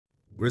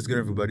What is good,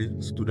 everybody?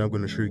 So today I'm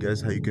going to show you guys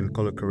how you can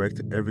color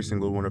correct every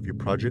single one of your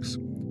projects.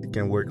 It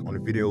can work on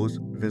videos,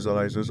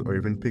 visualizers, or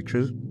even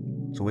pictures.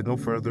 So with no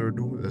further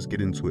ado, let's get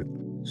into it.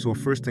 So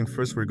first thing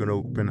first, we're going to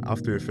open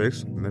After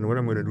Effects, and then what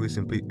I'm going to do is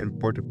simply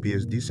import a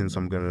PSD since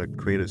I'm going to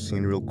create a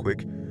scene real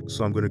quick.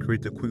 So I'm going to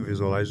create a quick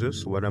visualizer.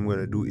 So what I'm going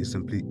to do is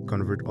simply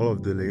convert all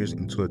of the layers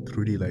into a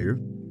 3D layer,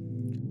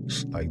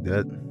 just like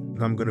that.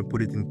 Now I'm going to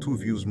put it in 2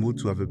 views mode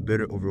to have a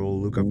better overall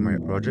look of my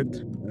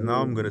project.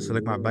 Now I'm going to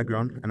select my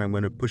background and I'm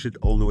going to push it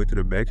all the way to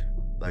the back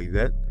like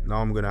that. Now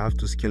I'm going to have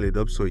to scale it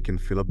up so it can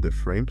fill up the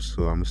frame.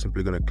 So I'm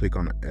simply going to click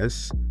on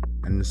S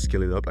and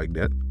scale it up like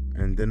that.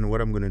 And then what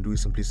I'm going to do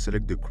is simply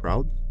select the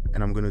crowd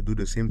and I'm going to do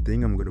the same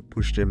thing. I'm going to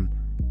push them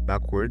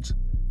backwards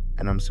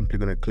and I'm simply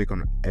going to click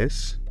on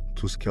S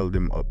to scale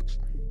them up.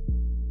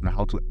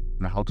 Now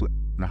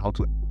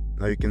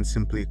you can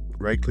simply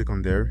right click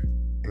on there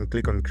and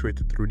click on create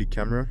a 3D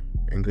camera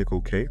and click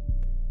OK.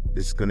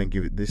 This is gonna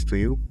give it this to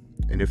you,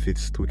 and if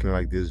it's tweaking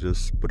like this,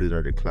 just put it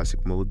at the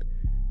classic mode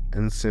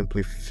and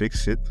simply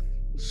fix it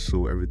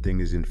so everything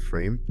is in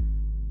frame.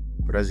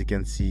 But as you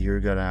can see, you're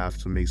gonna have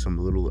to make some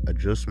little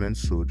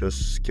adjustments, so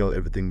just scale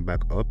everything back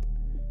up.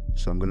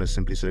 So I'm gonna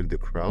simply select the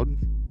crowd,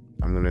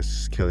 I'm gonna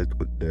scale it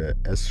with the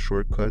S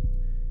shortcut,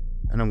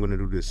 and I'm gonna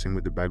do the same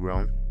with the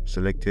background.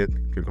 Select it,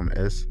 click on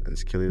S and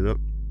scale it up.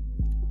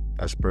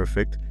 That's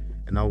perfect.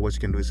 And now what you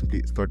can do is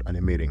simply start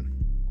animating.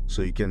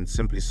 So you can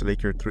simply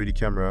select your 3D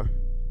camera,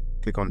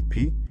 click on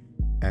P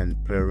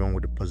and play around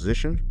with the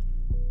position.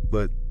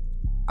 But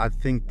I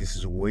think this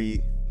is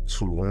way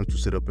too long to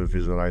set up a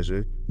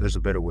visualizer. There's a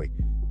better way.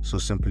 So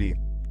simply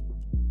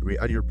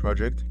re-add your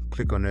project,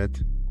 click on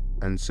it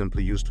and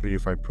simply use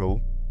 3D Pro.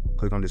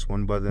 Click on this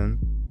one button,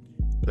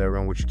 play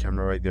around with your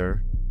camera right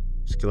there,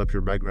 scale up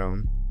your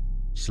background,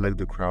 select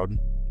the crowd,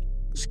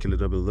 scale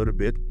it up a little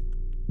bit,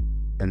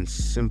 and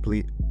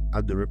simply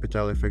add the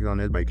reptile effect on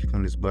it by clicking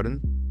on this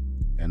button.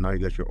 And now you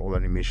got your old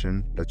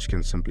animation that you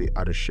can simply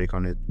add a shake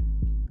on it.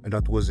 And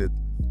that was it.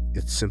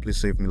 It simply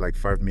saved me like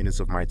 5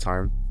 minutes of my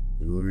time.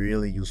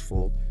 Really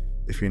useful.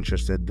 If you're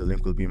interested, the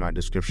link will be in my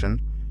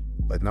description.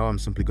 But now I'm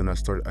simply gonna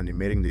start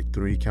animating the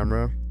 3D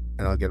camera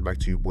and I'll get back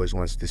to you boys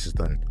once this is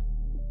done.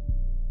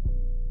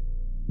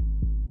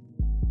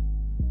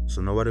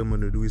 So now what I'm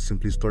gonna do is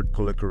simply start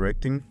color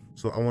correcting.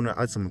 So I wanna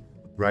add some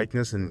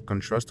brightness and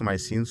contrast to my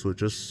scene, so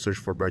just search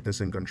for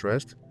brightness and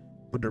contrast.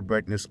 Put the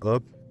brightness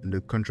up and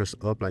the contrast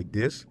up like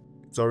this.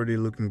 It's already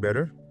looking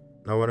better.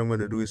 Now what I'm going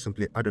to do is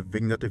simply add a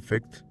vignette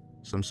effect.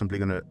 So I'm simply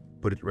going to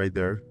put it right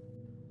there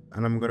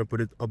and I'm going to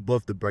put it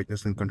above the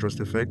brightness and contrast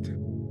effect.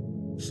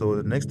 So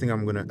the next thing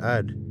I'm going to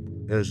add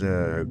is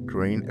a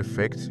grain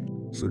effect.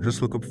 So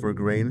just look up for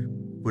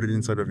grain, put it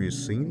inside of your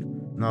scene.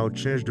 Now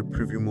change the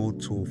preview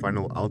mode to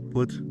final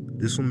output.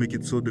 This will make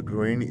it so the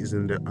grain is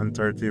in the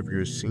entirety of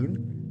your scene.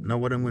 Now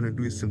what I'm going to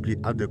do is simply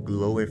add the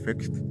glow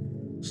effect.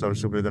 So I'm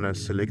simply going to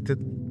select it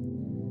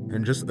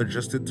and just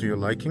adjust it to your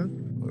liking.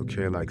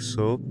 Okay, like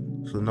so.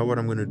 So now what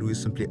I'm going to do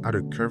is simply add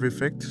a curve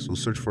effect. So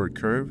search for a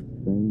curve,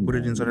 put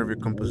it inside of your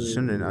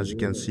composition, and as you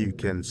can see, you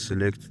can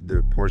select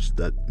the parts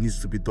that needs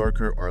to be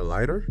darker or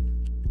lighter.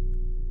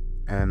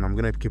 And I'm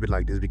going to keep it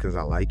like this because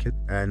I like it.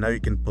 And now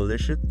you can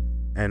polish it.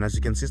 And as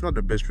you can see, it's not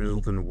the best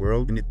result in the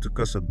world. It took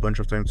us a bunch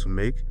of time to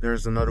make.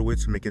 There's another way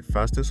to make it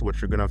faster. So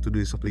what you're gonna have to do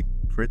is simply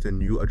create a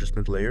new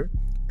adjustment layer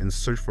and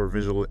search for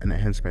visual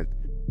enhancement.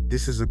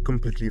 This is a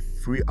completely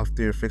free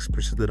After Effects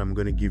preset that I'm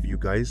gonna give you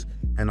guys,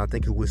 and I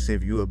think it will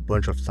save you a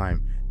bunch of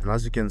time. And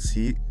as you can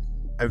see,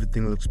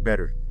 everything looks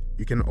better.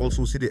 You can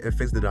also see the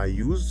effects that I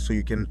use, so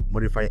you can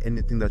modify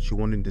anything that you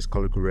want in this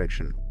color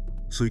correction.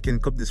 So you can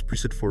copy this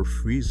preset for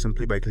free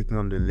simply by clicking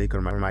on the link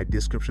on my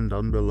description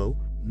down below.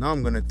 Now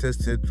I'm gonna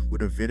test it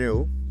with a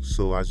video.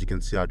 So as you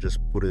can see, I just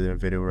put it in a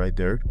video right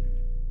there.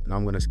 Now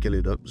I'm gonna scale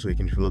it up so you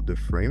can fill up the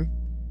frame.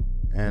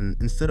 And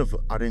instead of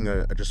adding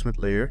an adjustment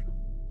layer,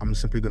 I'm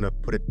simply gonna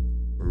put it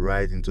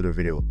right into the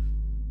video.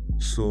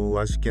 So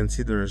as you can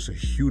see, there's a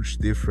huge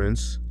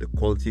difference. The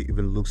quality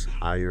even looks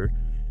higher.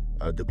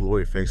 The glow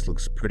effects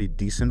looks pretty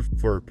decent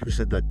for a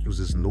preset that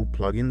uses no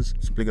plugins.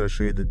 Simply gonna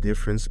show you the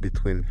difference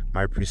between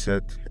my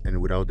preset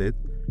and without it.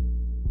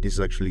 This is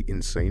actually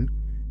insane.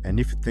 And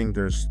if you think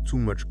there's too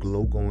much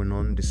glow going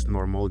on, this is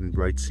normal in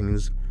bright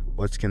scenes,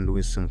 what you can do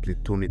is simply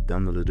tone it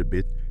down a little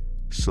bit.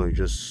 So you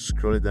just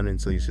scroll it down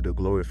until you see the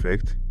glow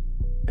effect,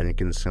 and you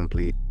can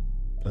simply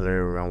play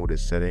around with the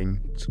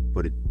setting to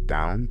put it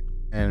down.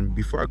 And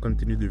before I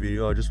continue the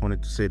video, I just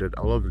wanted to say that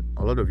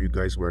a lot of you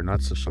guys were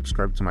not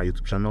subscribed to my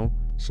YouTube channel.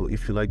 So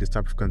if you like this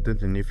type of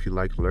content and if you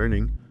like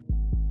learning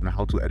on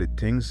how to edit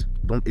things,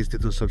 don't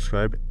hesitate to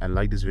subscribe and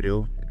like this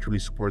video. It really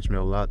supports me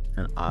a lot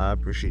and I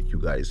appreciate you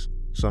guys.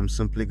 So I'm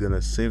simply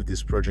gonna save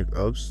this project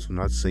up to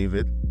not save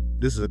it.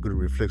 This is a good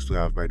reflex to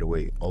have, by the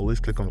way. Always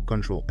click on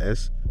Ctrl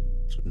S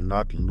to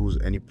not lose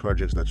any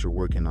projects that you're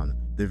working on.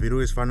 The video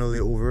is finally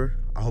over.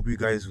 I hope you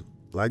guys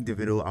liked the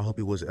video. I hope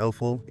it was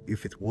helpful.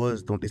 If it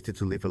was, don't hesitate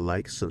to leave a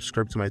like,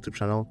 subscribe to my YouTube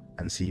channel,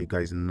 and see you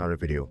guys in another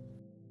video.